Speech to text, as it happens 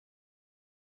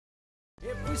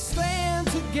we stand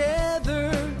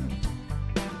together,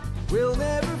 we'll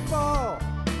never fall.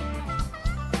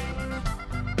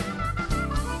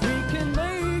 We can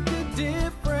make a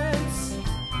difference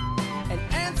and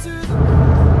answer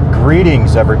the...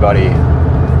 Greetings, everybody.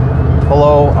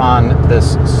 Hello on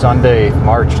this Sunday,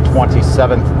 March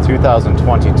 27th,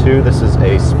 2022. This is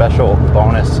a special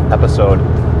bonus episode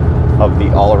of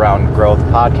the All Around Growth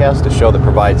podcast, a show that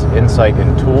provides insight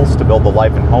and tools to build the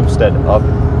life and homestead of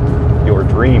your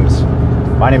dreams.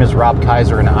 My name is Rob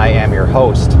Kaiser and I am your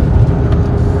host.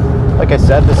 Like I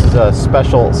said, this is a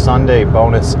special Sunday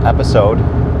bonus episode.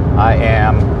 I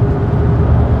am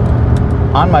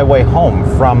on my way home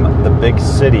from the big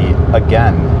city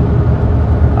again.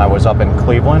 I was up in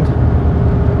Cleveland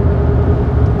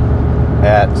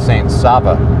at St.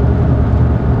 Sava,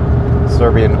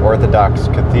 Serbian Orthodox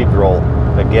Cathedral,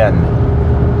 again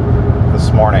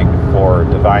this morning for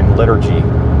Divine Liturgy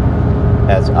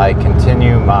as I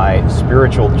continue my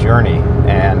spiritual journey.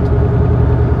 And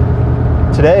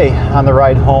today, on the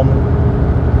ride home,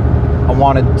 I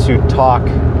wanted to talk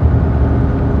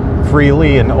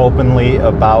freely and openly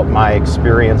about my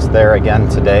experience there again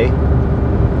today.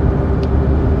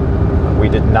 We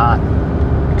did not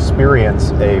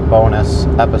experience a bonus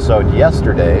episode last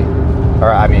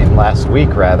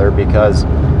week rather, because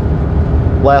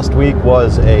last week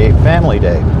was a family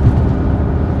day.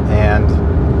 And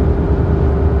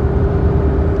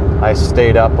I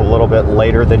stayed up a little bit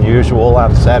later than usual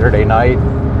on Saturday night,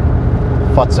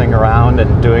 futzing around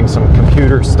and doing some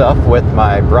computer stuff with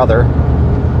my brother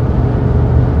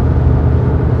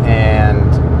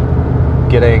and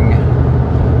getting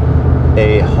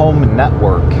a home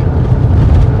network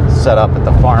set up at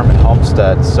the farm and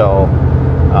homestead. So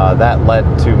that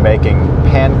led to making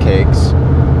pancakes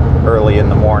early in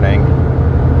the morning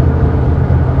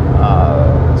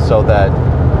so that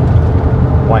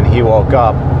when he woke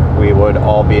up, we would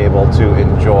all be able to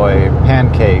enjoy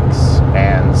pancakes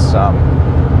and some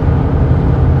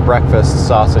breakfast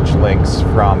sausage links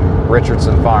from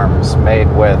Richardson Farms, made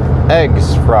with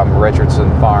eggs from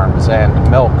Richardson Farms and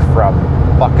milk from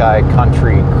Buckeye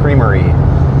Country Creamery,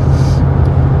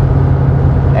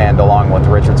 and along with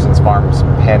Richardson Farms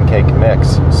pancake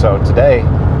mix. So today,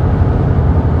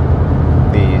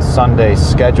 the Sunday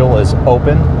schedule is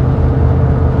open,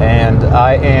 and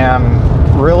I am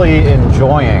really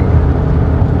enjoying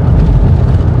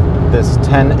this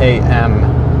 10 a.m.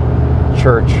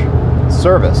 church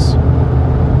service.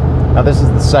 Now, this is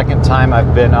the second time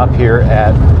I've been up here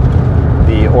at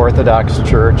the Orthodox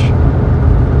Church,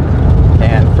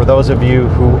 and for those of you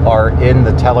who are in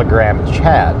the Telegram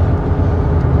chat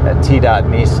at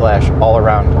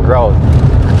t.me/allaroundgrowth,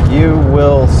 you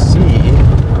will see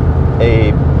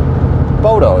a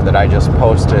photo that I just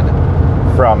posted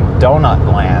from Donut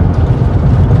Land,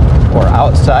 or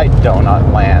outside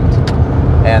Donut Land.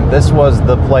 And this was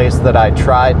the place that I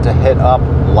tried to hit up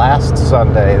last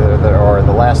Sunday, or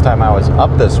the last time I was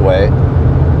up this way.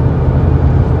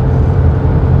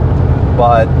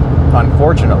 But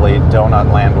unfortunately,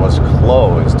 Donut Land was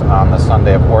closed on the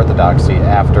Sunday of Orthodoxy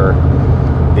after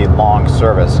the long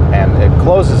service, and it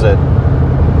closes at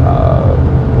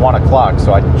 1 o'clock,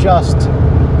 so I just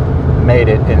made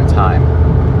it in time,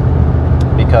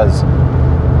 because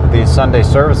these Sunday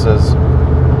services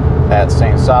at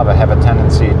St. Sava have a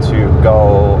tendency to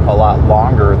go a lot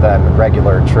longer than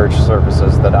regular church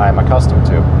services that I'm accustomed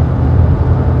to.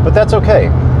 But that's okay,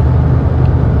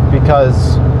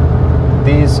 because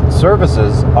these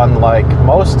services, unlike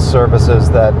most services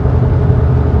that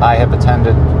I have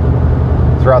attended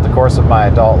throughout the course of my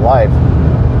adult life,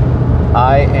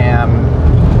 I am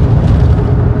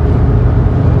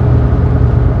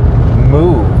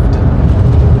moved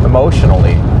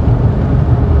emotionally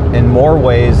in more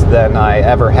ways than I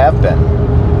ever have been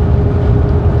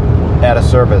at a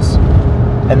service.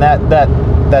 And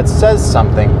that says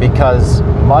something, because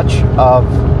much of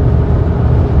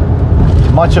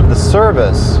the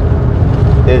service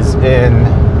is in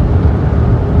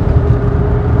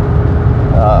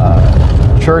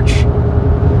Church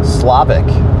Slavic,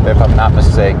 if I'm not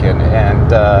mistaken,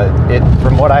 and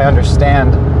from what I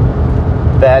understand,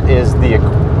 that is the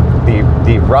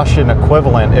Russian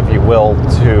equivalent, if you will,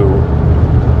 to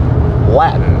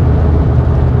Latin,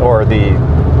 or the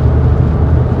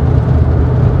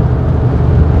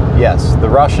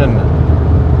Russian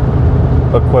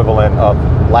equivalent of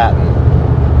Latin.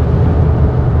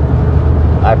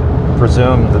 I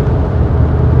presume the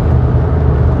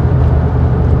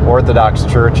Orthodox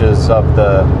churches of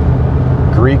the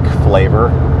Greek flavor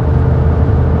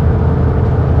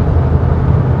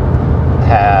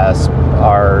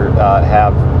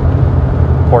have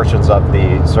portions of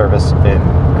the service in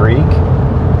Greek,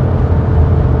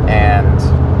 and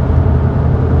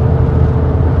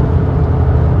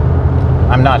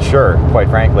I'm not sure, quite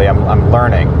frankly. I'm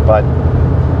learning, but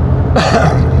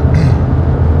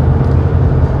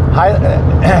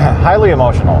highly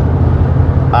emotional.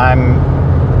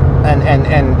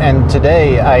 And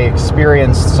today I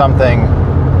experienced something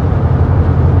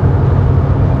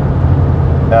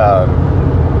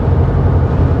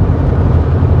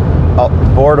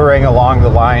bordering along the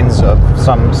lines of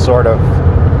some sort of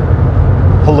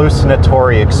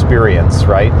hallucinatory experience,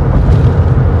 right?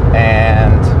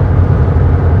 And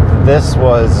this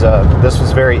was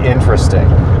very interesting.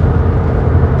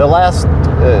 The last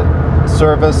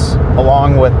service,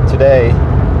 along with today,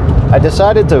 I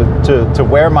decided to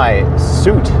wear my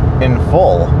suit in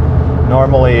full.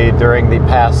 Normally, during the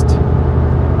past,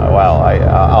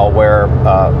 I'll wear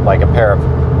like a pair of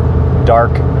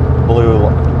dark blue,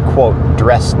 quote,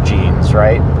 dress jeans,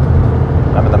 right?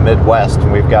 I'm in the Midwest,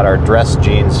 and we've got our dress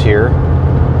jeans here.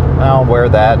 I'll wear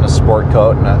that and a sport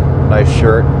coat and a nice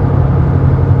shirt.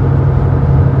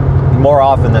 More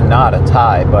often than not, a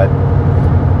tie, but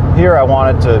here I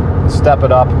wanted to step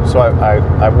it up, so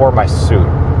I wore my suit.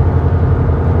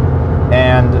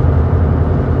 And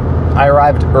I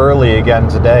arrived early again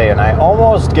today, and I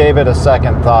almost gave it a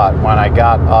second thought when I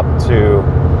got up to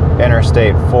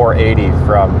Interstate 480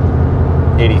 from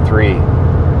 83.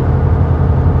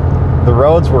 The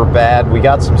roads were bad. We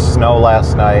got some snow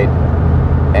last night,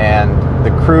 and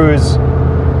the crews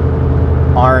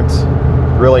aren't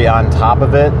really on top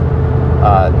of it.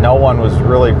 No one was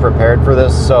really prepared for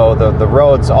this, so the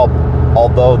roads,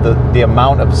 although the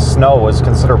amount of snow was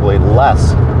considerably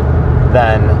less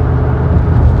than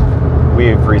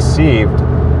we've received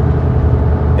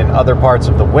in other parts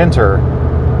of the winter,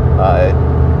 it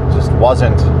just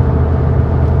wasn't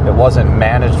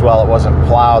managed well. It wasn't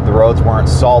plowed. The roads weren't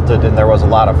salted, and there was a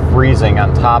lot of freezing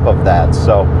on top of that.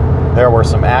 So there were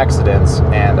some accidents,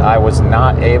 and I was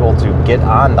not able to get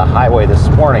on the highway this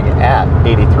morning at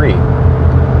 83.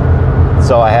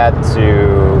 So I had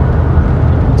to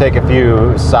take a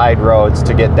few side roads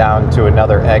to get down to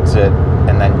another exit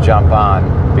and then jump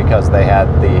on, because they had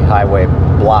the highway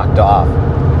blocked off,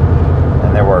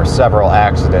 and there were several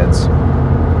accidents.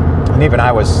 And even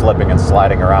I was slipping and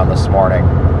sliding around this morning,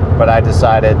 but I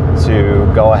decided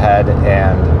to go ahead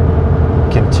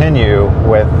and continue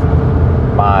with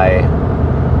my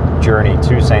journey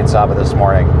to St. Saba this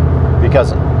morning,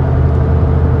 because,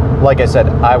 like I said,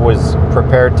 I was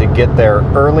prepared to get there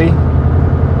early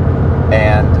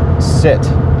and sit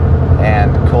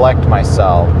and collect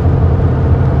myself,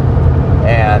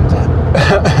 and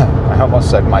I almost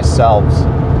said myselves,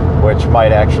 which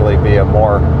might actually be a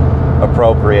more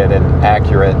appropriate and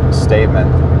accurate statement.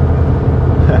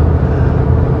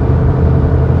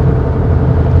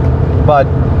 But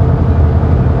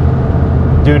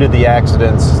due to the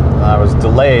accidents, I was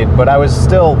delayed, but I was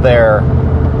still there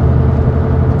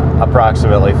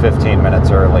approximately 15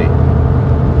 minutes early.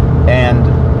 And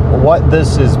what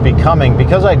this is becoming,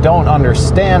 because I don't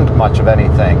understand much of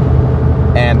anything,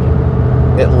 and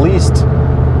at least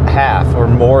half or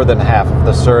more than half of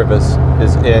the service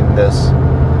is in this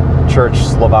Church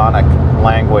Slavonic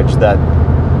language that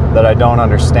I don't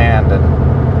understand,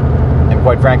 and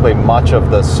quite frankly, much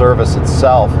of the service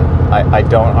itself I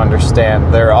don't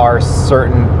understand. There are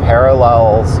certain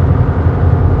parallels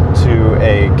to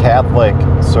a Catholic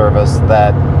service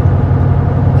that,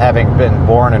 having been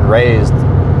born and raised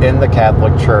in the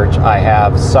Catholic Church, I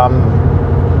have some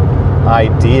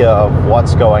idea of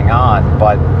what's going on,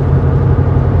 but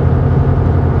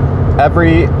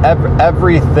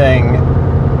everything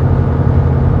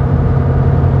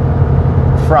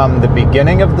from the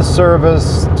beginning of the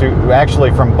service to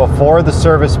actually from before the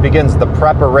service begins, the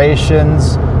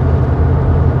preparations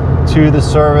to the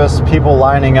service, people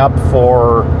lining up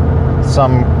for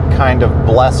some kind of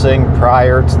blessing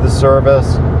prior to the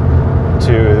service,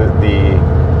 to the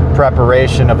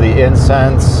preparation of the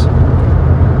incense,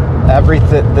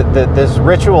 everything, this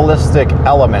ritualistic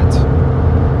element,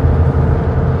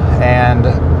 and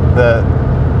the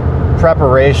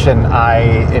preparation I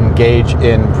engage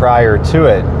in prior to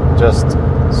it, just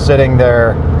sitting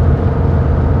there,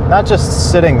 not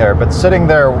just sitting there, but sitting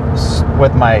there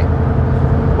with my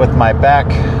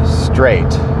back straight,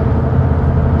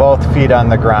 both feet on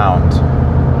the ground,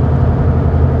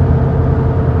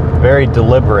 very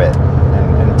deliberate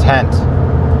and intent,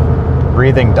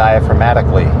 breathing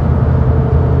diaphragmatically.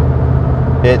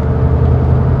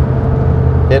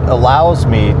 It allows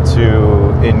me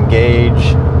to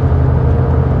engage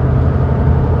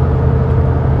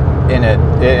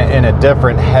in a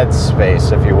different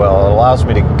headspace, if you will. It allows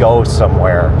me to go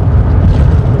somewhere.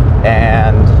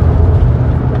 And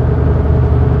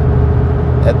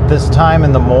at this time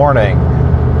in the morning,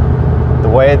 the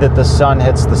way that the sun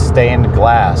hits the stained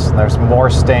glass, and there's more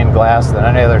stained glass than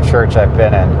any other church I've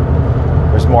been in.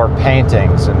 There's more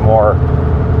paintings and more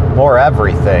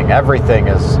everything. Everything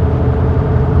is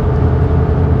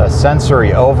a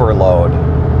sensory overload.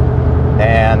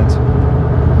 And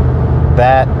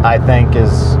that, I think,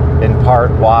 is in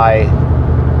part why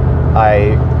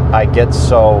I get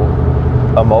so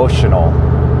emotional.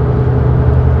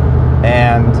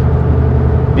 And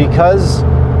because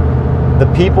the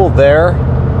people there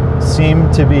seem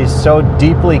to be so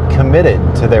deeply committed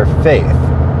to their faith,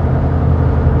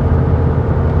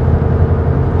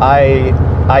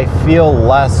 I feel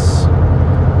less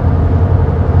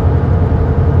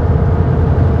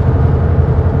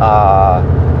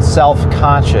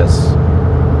self-conscious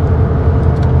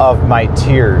of my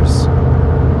tears,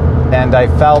 and I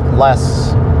felt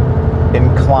less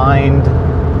inclined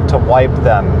to wipe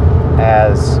them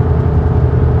as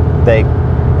they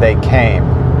came.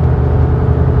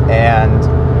 And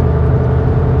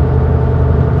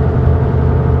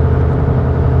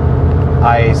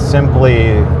I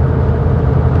simply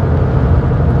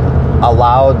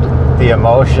allowed the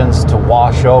emotions to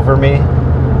wash over me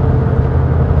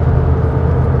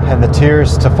and the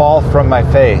tears to fall from my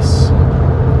face,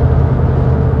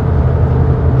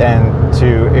 and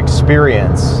to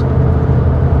experience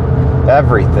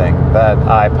everything that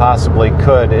I possibly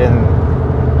could in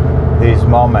these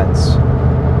moments.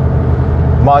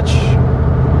 Much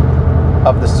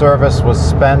of the service was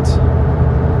spent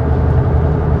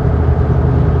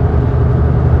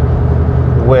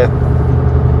with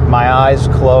my eyes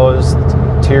closed,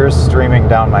 tears streaming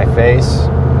down my face.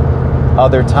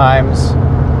 Other times,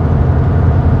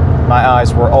 my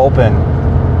eyes were open,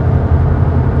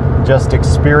 just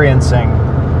experiencing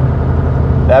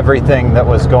everything that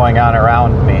was going on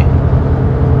around me,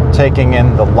 taking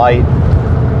in the light,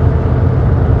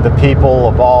 the people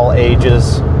of all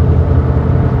ages,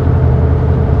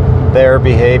 their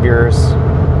behaviors,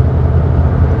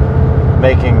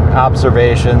 making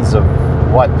observations of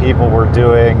what people were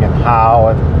doing and how,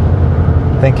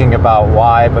 and thinking about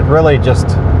why, but really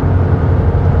just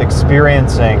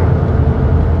experiencing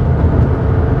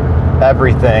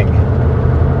everything.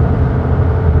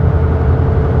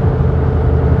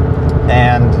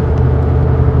 And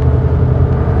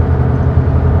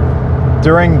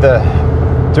during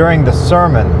the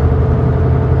sermon,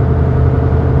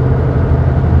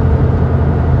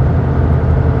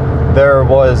 there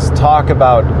was talk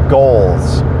about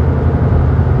goals,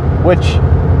 which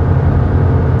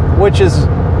is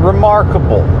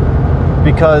remarkable,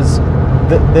 because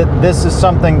this is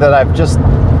something that I've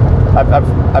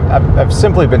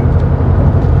simply been,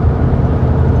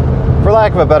 for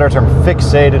lack of a better term,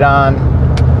 fixated on,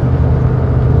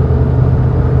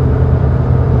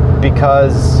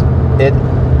 because it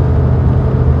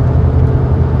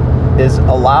is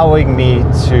allowing me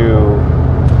to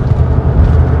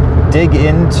dig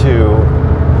into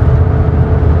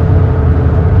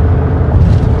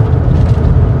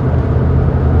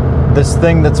this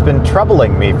thing that's been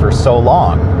troubling me for so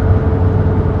long,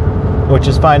 which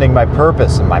is finding my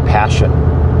purpose and my passion.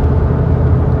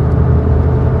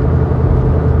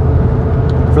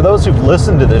 For those who've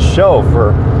listened to this show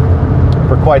for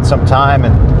quite some time,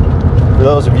 and for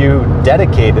those of you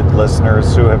dedicated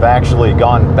listeners who have actually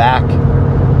gone back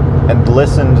and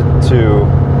listened to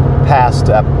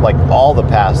all the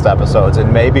past episodes,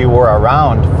 and maybe were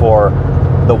around for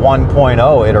the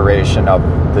 1.0 iteration of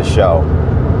the show,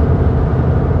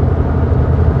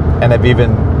 and have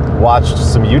even watched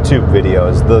some YouTube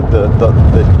videos,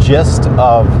 the gist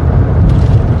of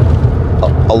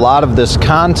a lot of this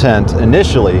content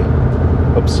initially,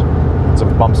 oops,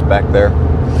 some bumps back there,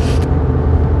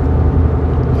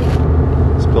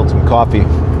 spilled some coffee.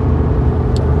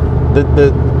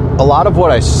 A lot of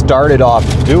what I started off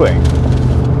doing,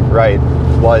 right,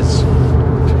 was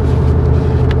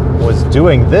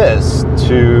doing this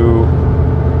to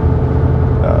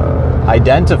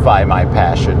identify my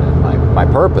passion and my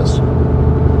purpose.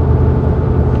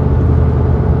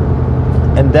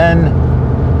 And then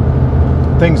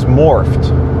things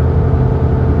morphed.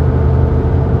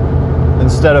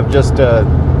 Instead of just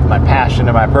my passion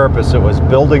and my purpose, it was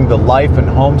building the life and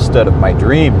homestead of my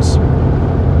dreams.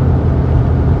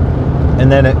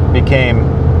 And then it became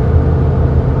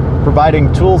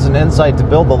providing tools and insight to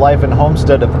build the life and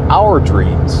homestead of our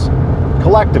dreams,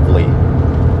 collectively,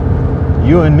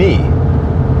 you and me,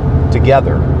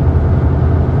 together.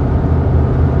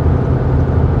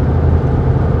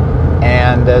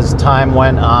 And as time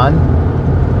went on,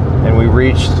 and we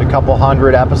reached a couple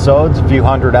hundred episodes, a few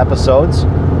hundred episodes,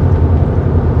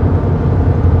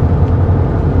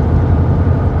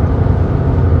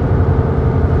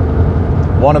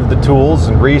 one of the tools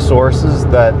and resources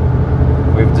that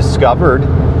we've discovered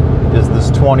is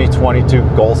this 2022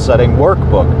 Goal Setting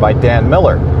Workbook by Dan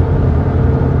Miller,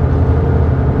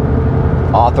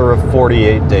 author of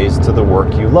 48 Days to the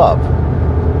Work You Love.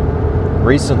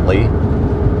 Recently,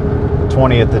 the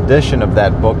 20th edition of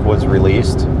that book was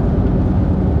released,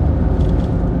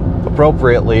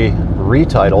 appropriately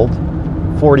retitled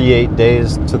 48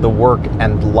 Days to the Work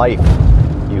and Life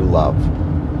You Love.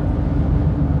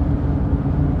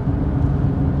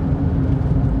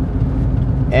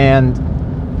 And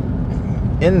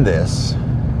in this,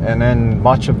 and in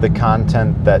much of the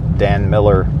content that Dan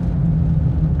Miller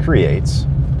creates,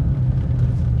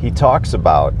 he talks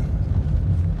about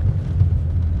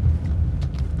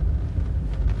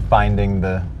finding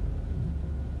the,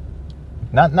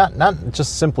 not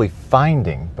just simply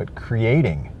finding, but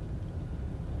creating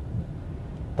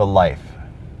the life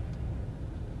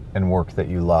and work that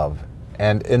you love.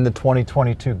 And in the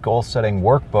 2022 Goal Setting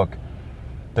Workbook,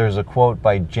 there's a quote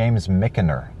by James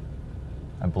Michener,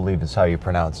 I believe is how you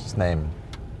pronounce his name,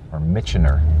 or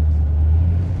Michener,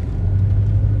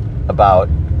 about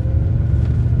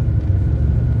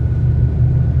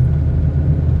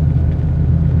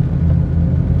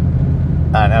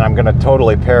and I'm going to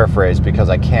totally paraphrase because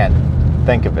I can't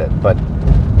think of it, but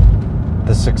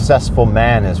the successful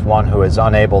man is one who is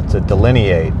unable to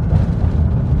delineate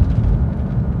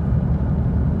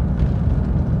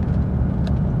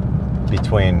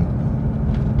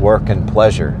between work and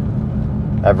pleasure.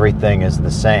 Everything is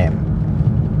the same.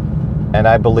 And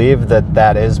I believe that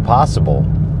that is possible.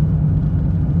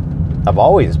 I've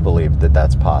always believed that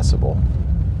that's possible.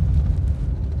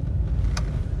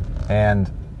 And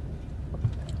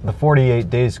the 48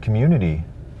 Days community,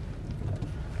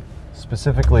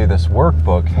 specifically this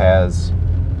workbook, has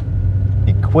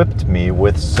equipped me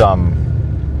with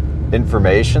some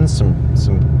information,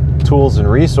 some tools and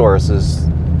resources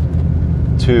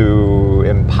to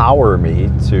empower me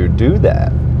to do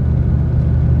that.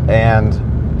 And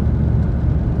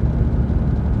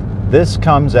this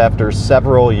comes after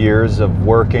several years of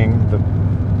working the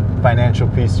Financial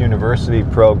Peace University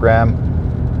program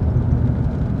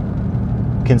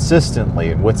consistently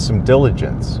and with some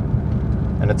diligence.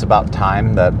 And it's about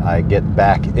time that I get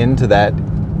back into that,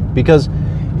 because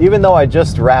even though I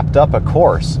just wrapped up a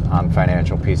course on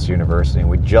Financial Peace University, and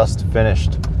we just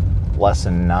finished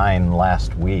Lesson 9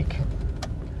 last week,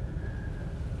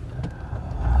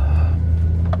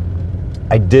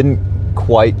 I didn't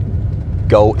quite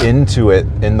go into it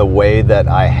in the way that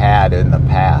I had in the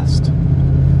past.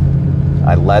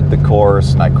 I led the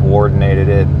course and I coordinated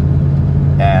it,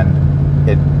 and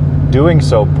doing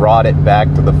so brought it back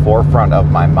to the forefront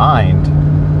of my mind,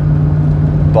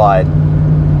 but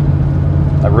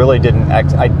I really didn't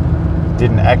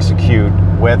execute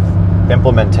with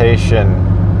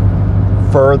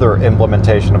further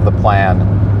implementation of the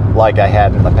plan like I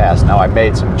had in the past. Now, I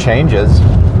made some changes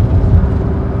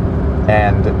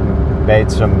and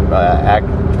made some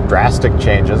drastic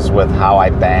changes with how I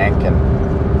bank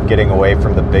and getting away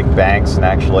from the big banks and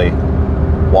actually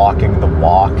walking the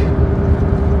walk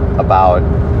about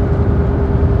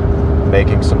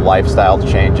making some lifestyle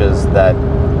changes that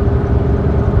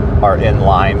are in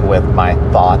line with my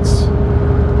thoughts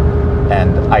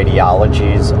and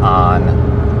ideologies on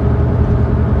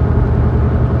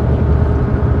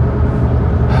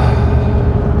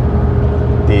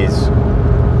these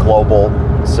global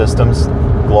systems,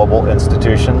 global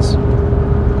institutions.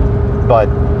 But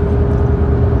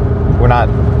we're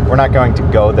not going to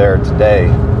go there today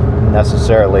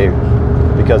necessarily,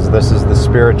 because this is the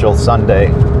Spiritual Sunday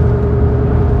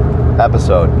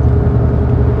episode.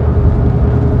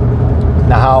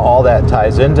 Now, how all that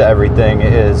ties into everything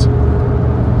is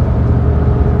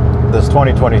this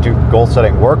 2022 Goal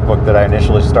Setting Workbook that I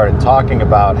initially started talking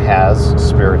about has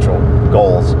spiritual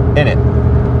goals in it.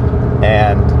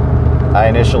 And I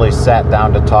initially sat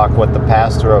down to talk with the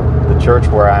pastor of the church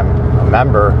where I'm a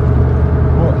member,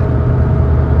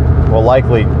 will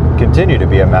likely continue to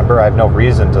be a member. I have no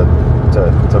reason to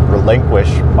relinquish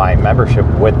my membership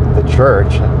with the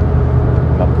church.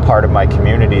 I'm a part of my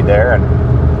community there, and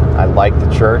I like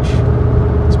the church.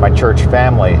 It's my church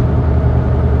family.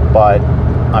 But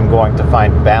I'm going to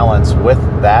find balance with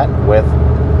that,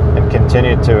 and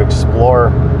continue to explore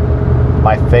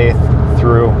my faith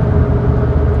through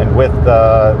and with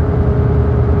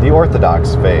the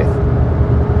Orthodox faith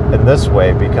in this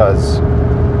way, because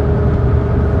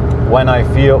when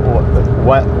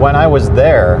I was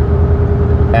there,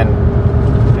 and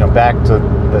back to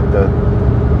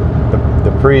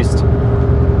the priest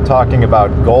talking about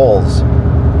goals,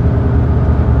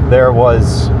 there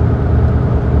was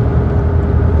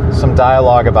some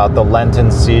dialogue about the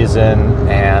Lenten season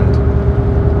and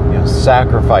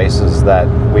sacrifices that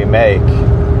we make,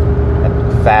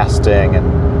 and fasting,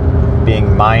 and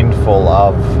being mindful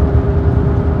of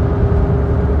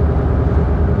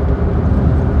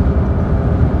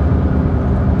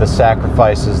the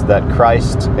sacrifices that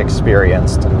Christ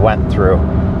experienced and went through,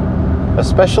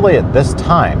 especially at this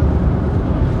time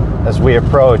as we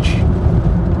approach,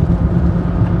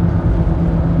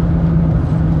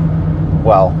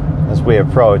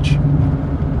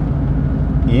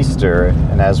 Easter,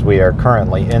 and as we are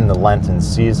currently in the Lenten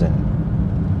season.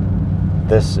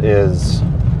 This is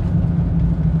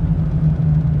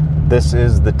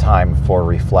the time for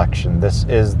reflection. This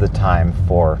is the time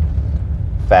for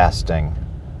fasting.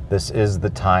 This is the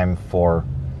time for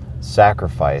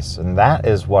sacrifice. And that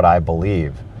is what I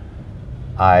believe.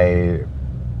 I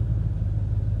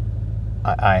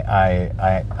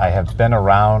have been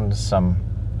around some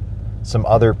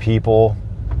other people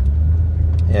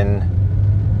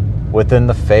within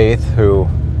the faith who,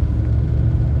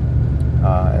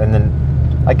 and then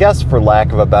I guess for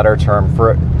lack of a better term,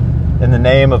 in the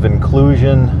name of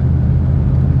inclusion,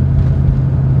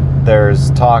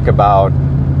 there's talk about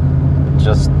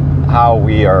just how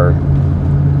we are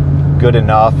good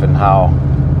enough and how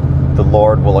the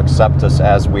Lord will accept us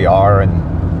as we are, and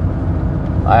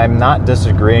I'm not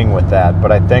disagreeing with that,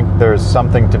 but I think there's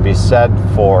something to be said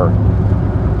for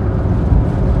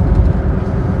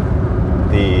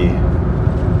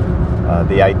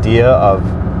the idea of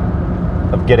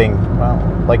getting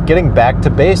back to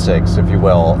basics, if you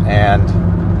will, and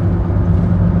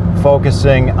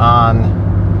focusing on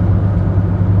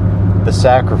the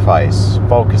sacrifice,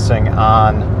 focusing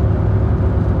on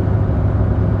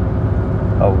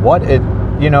what it,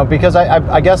 because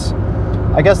I guess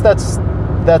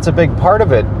that's a big part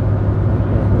of it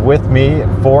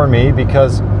for me,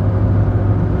 because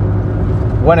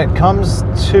when it comes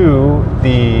to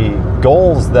the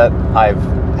goals that I've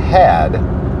had,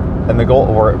 and the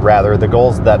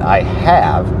goals that I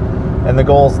have, and the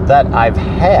goals that I've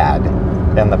had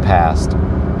in the past,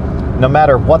 no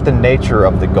matter what the nature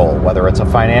of the goal, whether it's a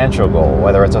financial goal,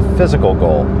 whether it's a physical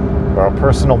goal, or a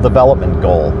personal development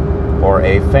goal, or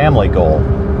a family goal,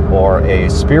 or a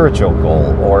spiritual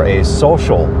goal, or a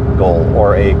social goal,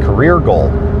 or a career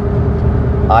goal,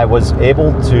 I was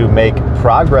able to make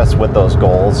progress with those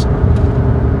goals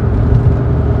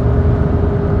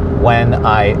when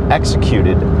I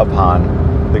executed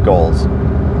upon the goals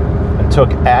and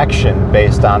took action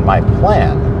based on my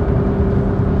plan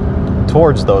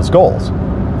towards those goals.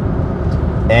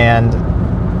 And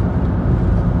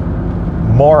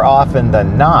more often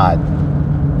than not,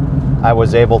 I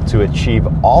was able to achieve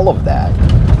all of that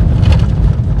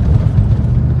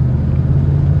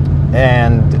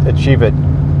and achieve it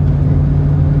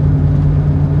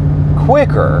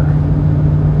quicker,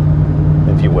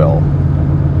 if you will,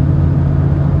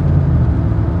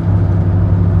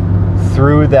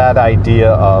 through that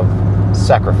idea of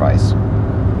sacrifice.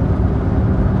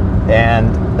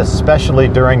 And especially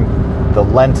during the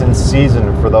Lenten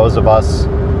season, for those of us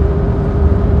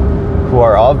who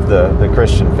are of the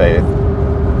Christian faith,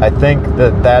 I think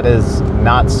that is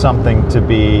not something to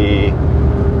be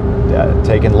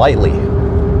taken lightly.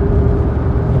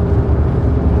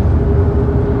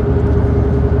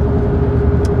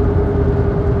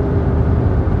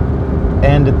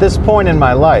 And at this point in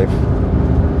my life,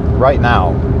 right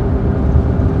now,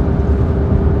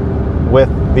 with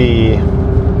the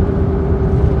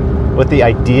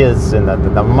ideas and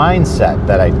the mindset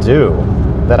that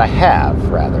I have,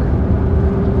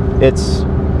 it's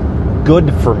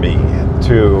good for me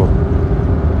to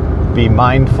be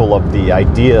mindful of the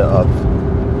idea of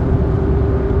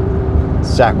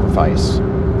sacrifice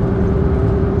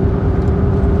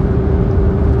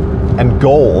and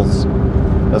goals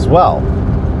as well.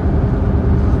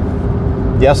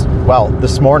 Yes, well,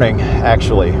 this morning,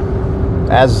 actually,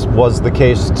 as was the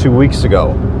case 2 weeks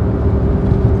ago,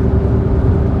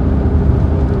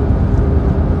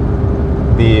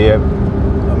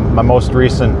 my most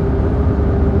recent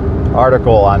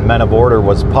article on Men of Order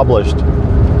was published,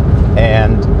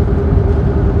 and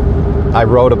I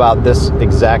wrote about this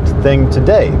exact thing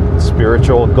today,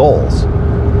 spiritual goals.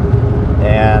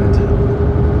 And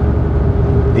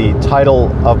the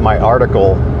title of my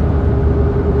article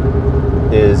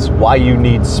is Why You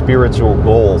Need Spiritual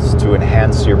Goals to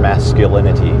Enhance Your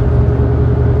Masculinity.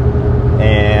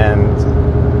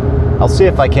 And I'll see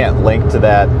if I can't link to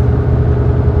that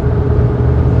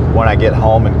when I get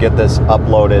home and get this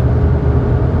uploaded.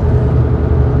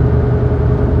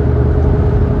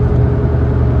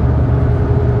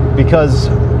 Because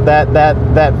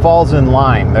that falls in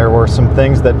line. There were some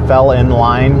things that fell in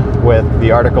line with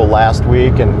the article last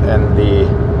week and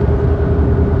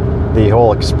the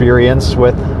whole experience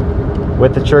with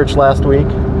the church last week,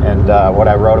 and what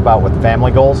I wrote about with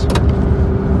family goals.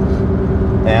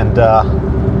 And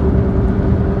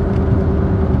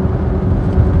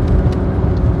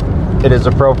it is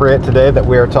appropriate today that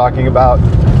we are talking about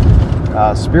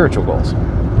spiritual goals.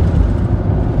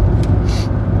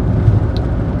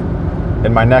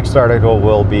 And my next article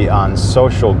will be on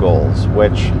social goals,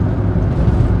 which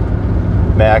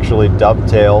may actually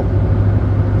dovetail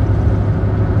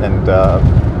and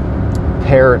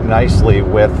pair nicely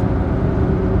with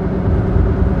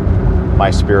my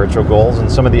spiritual goals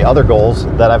and some of the other goals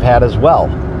that I've had as well.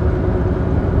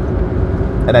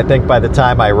 And I think by the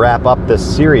time I wrap up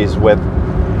this series with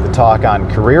the talk on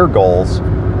career goals,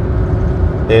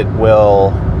 it will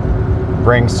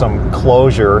bring some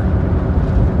closure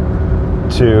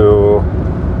to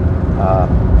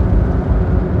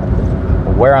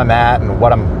where I'm at and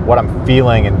what I'm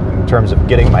feeling in terms of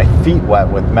getting my feet wet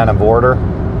with Men of Order,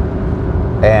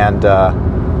 and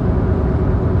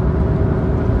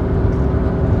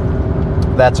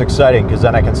that's exciting because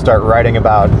then I can start writing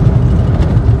about.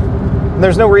 And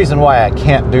there's no reason why I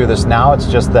can't do this now. It's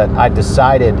just that I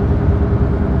decided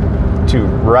to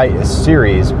write a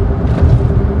series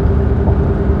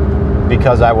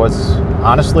because I was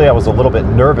a little bit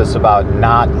nervous about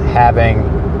not having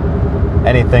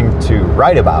anything to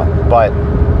write about. But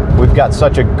we've got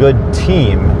such a good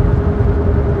team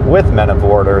with Men of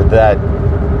Order that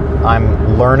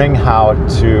I'm learning how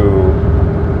to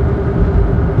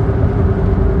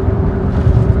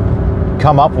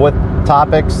come up with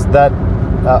topics that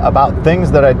about things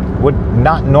that I would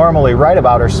not normally write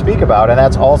about or speak about, and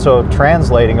that's also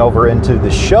translating over into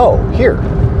the show here.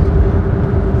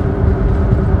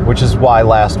 Which is why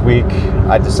last week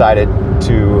I decided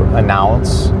to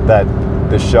announce that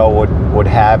the show would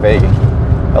have a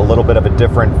little bit of a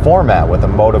different format with a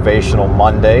Motivational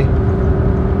Monday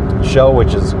show,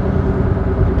 which is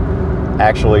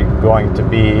actually going to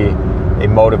be a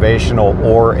motivational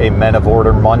or a Men of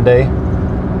Order Monday.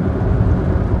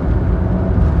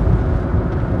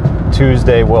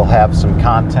 Tuesday we'll have some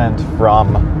content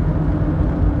from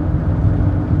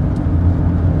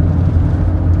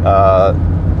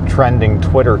trending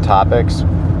Twitter topics.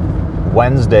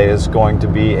 Wednesday is going to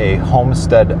be a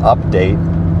homestead update,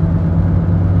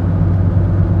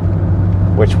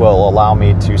 which will allow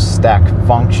me to stack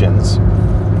functions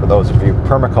for those of you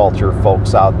permaculture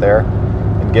folks out there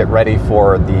and get ready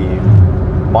for the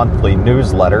monthly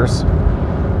newsletters.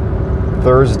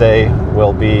 Thursday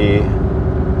will be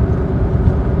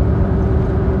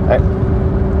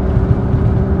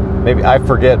maybe I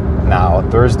forget now.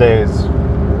 Thursday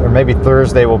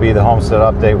will be the homestead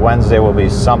update. Wednesday will be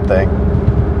something.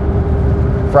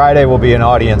 Friday will be an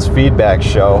audience feedback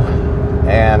show,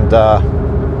 and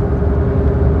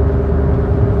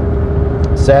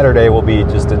Saturday will be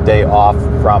just a day off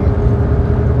from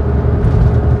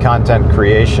content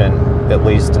creation, at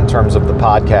least in terms of the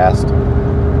podcast.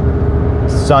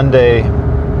 Sunday,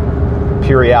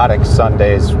 periodic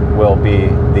Sundays, will be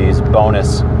these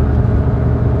bonus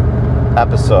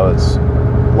episodes,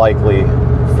 likely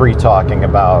free talking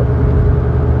about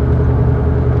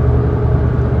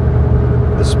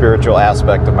the spiritual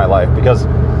aspect of my life, because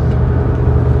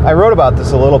I wrote about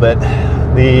this a little bit.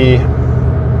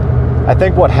 I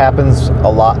think what happens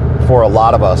for a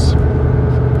lot of us,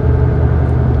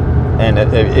 and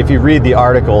if you read the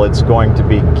article, it's going to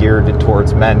be geared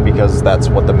towards men because that's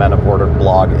what the Men of Order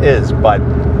blog is, but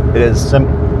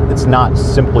it's not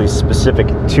simply specific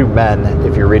to men.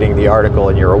 If you're reading the article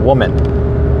and you're a woman,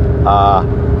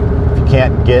 if you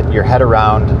can't get your head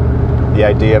around the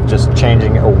idea of just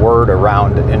changing a word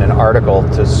around in an article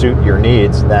to suit your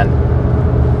needs, then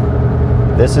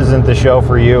this isn't the show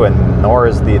for you, and nor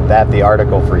is that the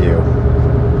article for you.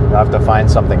 You'll have to find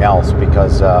something else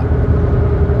because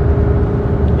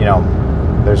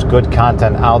there's good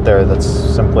content out there that's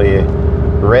simply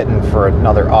written for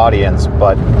another audience,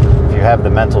 but if you have the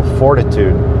mental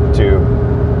fortitude to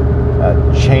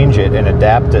change it and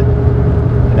adapt it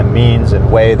in a means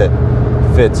and way that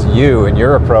fits you and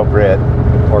your appropriate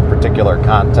or particular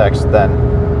context, then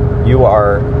you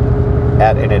are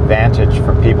at an advantage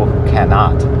from people who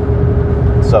cannot.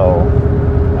 So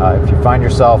if you find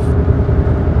yourself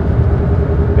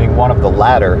being one of the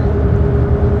latter,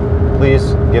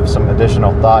 please give some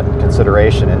additional thought and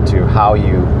consideration into how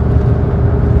you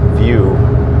view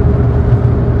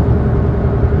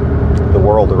the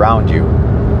world around you.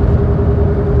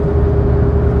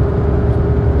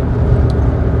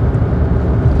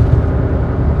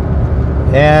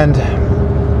 And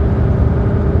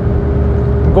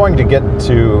I'm going to get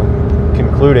to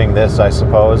concluding this, I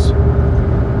suppose,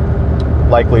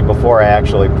 likely before I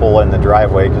actually pull in the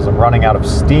driveway, because I'm running out of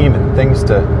steam and things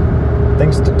to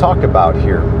talk about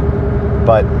here.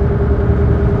 But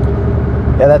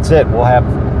yeah, that's it. We'll have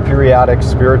periodic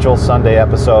Spiritual Sunday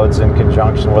episodes in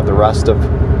conjunction with the rest of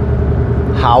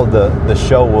how the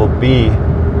show will be.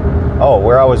 Oh,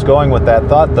 where I was going with that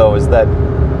thought, though, is that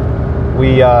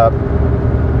we a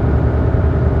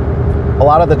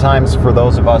lot of the times, for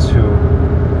those of us who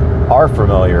are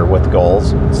familiar with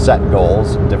goals, set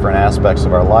goals, different aspects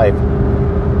of our life,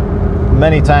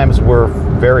 many times we're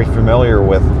very familiar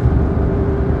with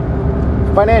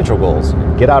financial goals.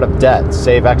 Get out of debt,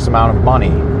 save X amount of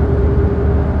money,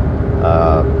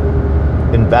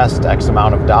 invest X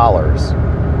amount of dollars,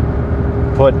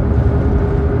 put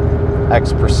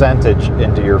X percentage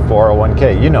into your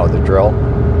 401k. You know the drill.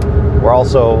 We're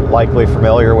also likely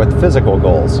familiar with physical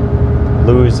goals.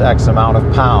 Lose X amount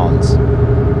of pounds,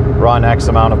 run X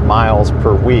amount of miles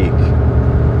per week,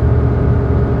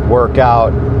 work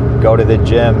out, go to the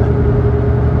gym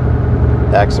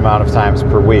X amount of times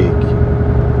per week,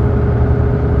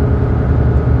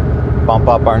 bump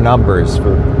up our numbers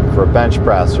for a bench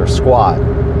press or squat.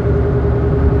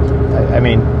 I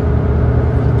mean,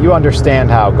 you understand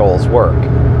how goals work.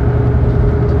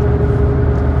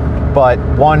 But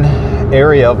one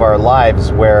area of our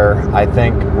lives where I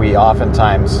think we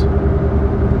oftentimes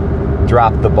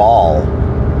drop the ball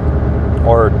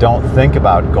or don't think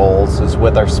about goals is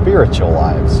with our spiritual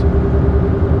lives.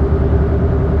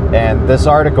 And this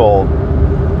article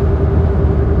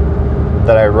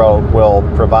that I wrote will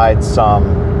provide some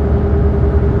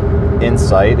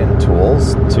insight and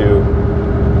tools to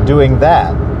doing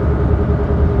that.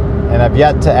 And I've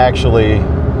yet to actually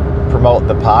promote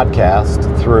the podcast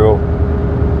through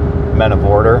Men of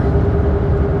Order,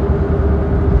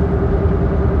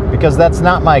 because that's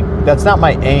not my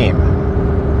aim.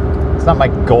 It's not my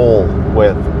goal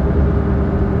with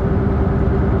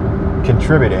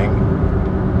contributing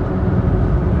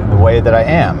in the way that I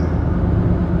am.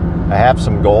 I have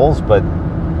some goals, but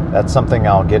that's something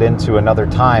I'll get into another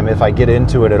time, if I get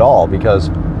into it at all, because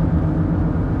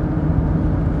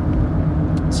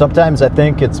sometimes I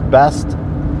think it's best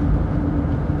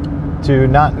to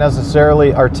not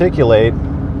necessarily articulate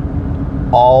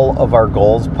all of our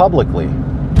goals publicly.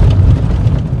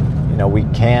 You know, we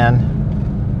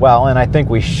can, well, and I think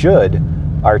we should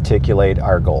articulate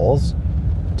our goals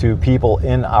to people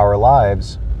in our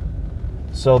lives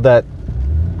so that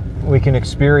we can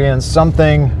experience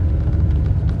something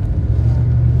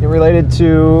related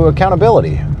to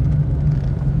accountability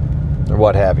or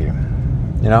what have you,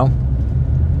 you know?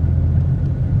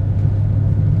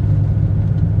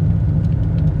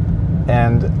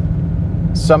 And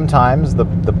sometimes the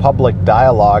public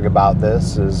dialogue about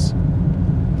this is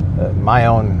my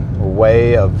own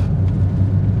way of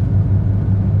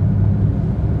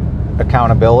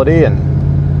accountability,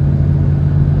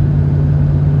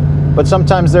 but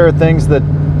sometimes there are things that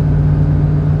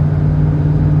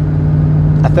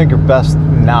I think are best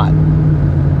not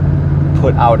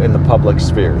put out in the public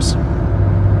spheres.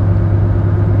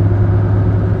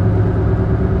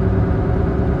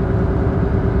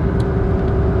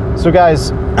 So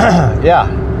guys, yeah,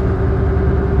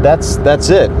 that's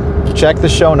it. Check the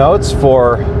show notes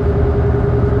for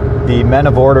the Men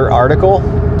of Order article,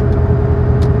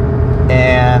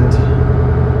 and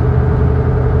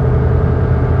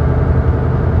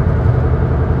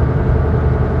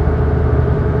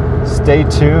stay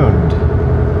tuned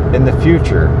in the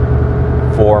future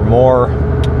for more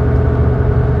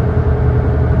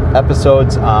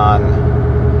episodes on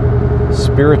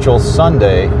Spiritual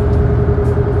Sunday,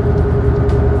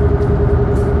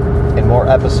 and more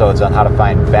episodes on how to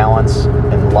find balance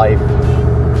in life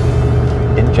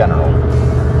in general.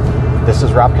 This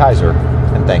is Rob Kaiser,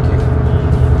 and thank you.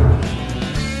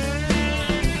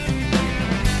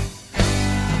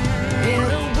 In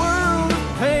a world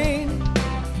of pain,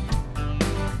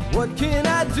 what can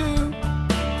I do?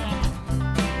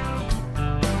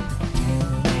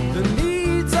 The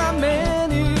needs are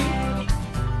many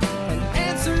and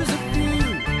answers a few.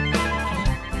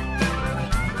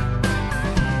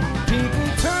 People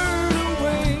turn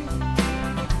away,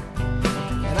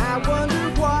 and I wonder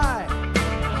why.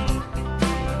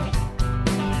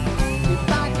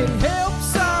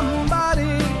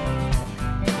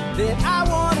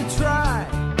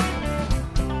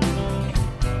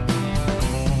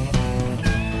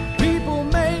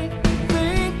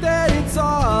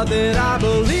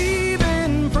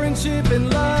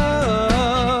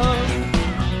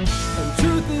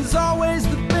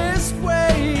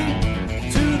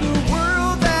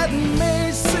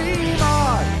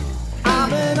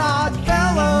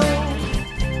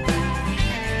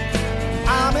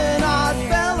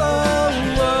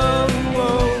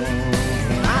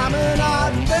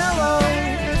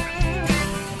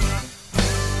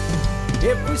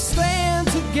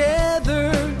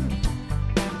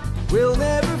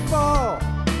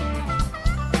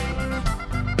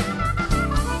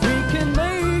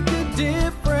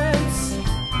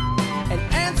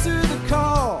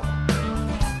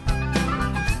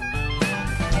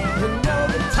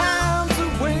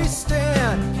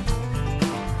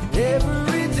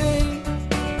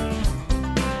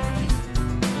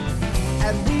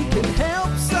 can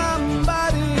help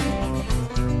somebody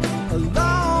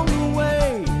along the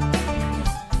way.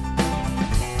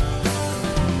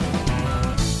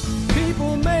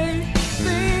 People may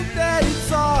think that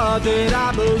it's odd that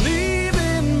I believe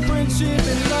in friendship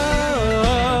and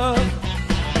love.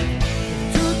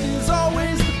 Truth is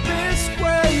always the best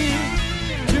way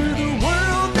to the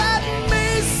world that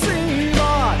may seem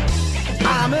odd.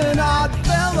 I'm an odd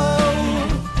fellow.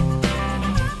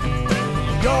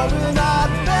 You're an odd